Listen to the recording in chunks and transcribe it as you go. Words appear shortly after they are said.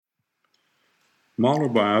Mahler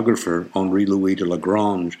biographer Henri Louis de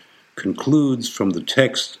Lagrange concludes from the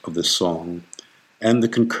text of this song and the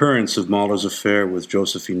concurrence of Mahler's affair with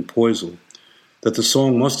Josephine Poisel that the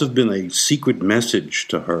song must have been a secret message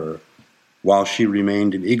to her while she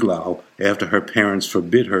remained in Iglau after her parents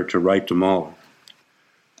forbid her to write to Mahler.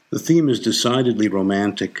 The theme is decidedly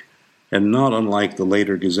romantic and not unlike the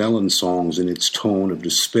later Gesänge songs in its tone of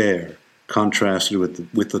despair, contrasted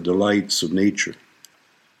with the delights of nature.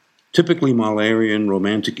 Typically Mahlerian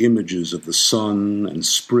romantic images of the sun and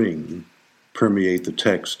spring permeate the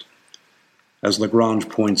text. As Lagrange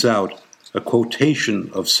points out, a quotation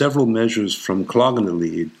of several measures from Klagende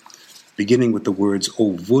Lied, beginning with the words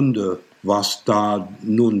O Wunder, was da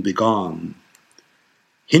nun begann,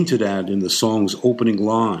 hinted at in the song's opening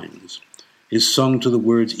lines, is sung to the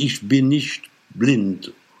words Ich bin nicht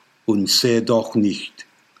blind und seh doch nicht.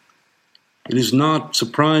 It is not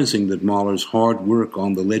surprising that Mahler's hard work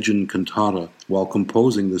on the Legend cantata while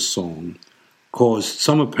composing this song caused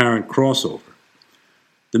some apparent crossover.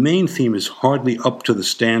 The main theme is hardly up to the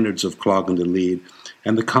standards of Klagende Lied,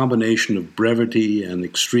 and the combination of brevity and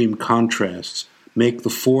extreme contrasts make the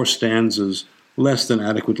four stanzas less than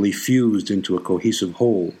adequately fused into a cohesive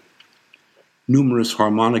whole. Numerous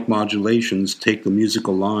harmonic modulations take the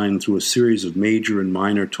musical line through a series of major and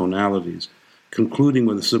minor tonalities, concluding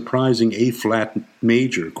with a surprising A-flat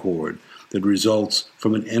major chord that results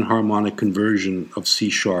from an enharmonic conversion of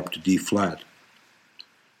C-sharp to D-flat.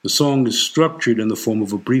 The song is structured in the form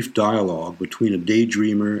of a brief dialogue between a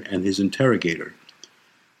daydreamer and his interrogator.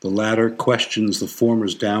 The latter questions the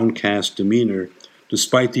former's downcast demeanor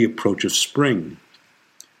despite the approach of spring.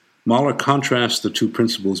 Mahler contrasts the two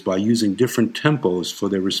principles by using different tempos for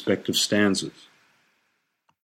their respective stanzas.